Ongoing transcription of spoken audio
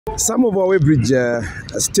Some of our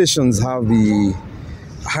weighbridge stations have the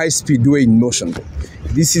high-speed way in motion.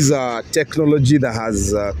 This is a technology that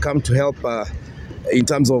has come to help in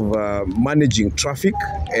terms of managing traffic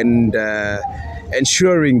and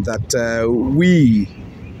ensuring that we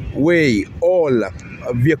weigh all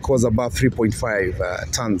vehicles above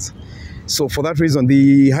 3.5 tons. So for that reason,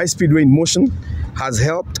 the high-speed way in motion has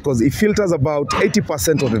helped because it filters about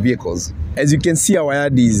 80% of the vehicles. As you can see, our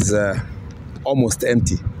yard is almost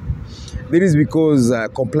empty. This is because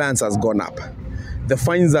compliance has gone up. The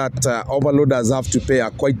fines that overloaders have to pay are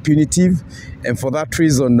quite punitive, and for that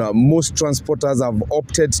reason, most transporters have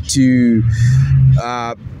opted to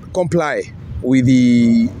comply with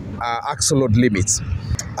the axle load limits.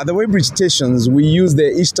 At the weighbridge stations, we use the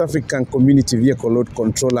East African Community Vehicle Load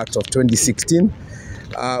Control Act of 2016,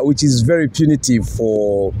 which is very punitive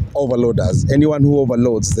for overloaders. Anyone who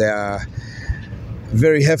overloads, there are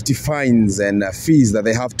very hefty fines and fees that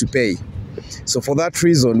they have to pay. So for that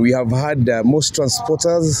reason, we have had most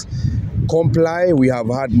transporters comply. We have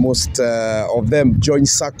had most of them join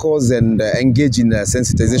circles and engage in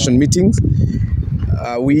sensitization meetings.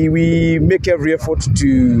 We make every effort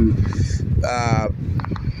to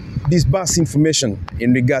disburse information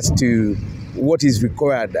in regards to what is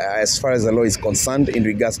required as far as the law is concerned in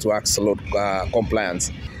regards to axle load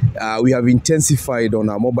compliance. We have intensified on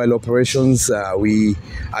our mobile operations. We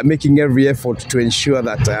are making every effort to ensure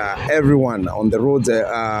that everyone on the roads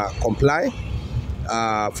comply.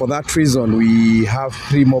 For that reason, we have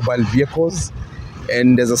 3 mobile vehicles.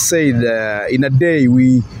 And as I said, in a day,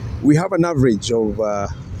 we have an average of a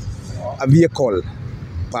vehicle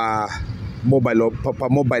per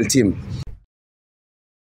mobile team.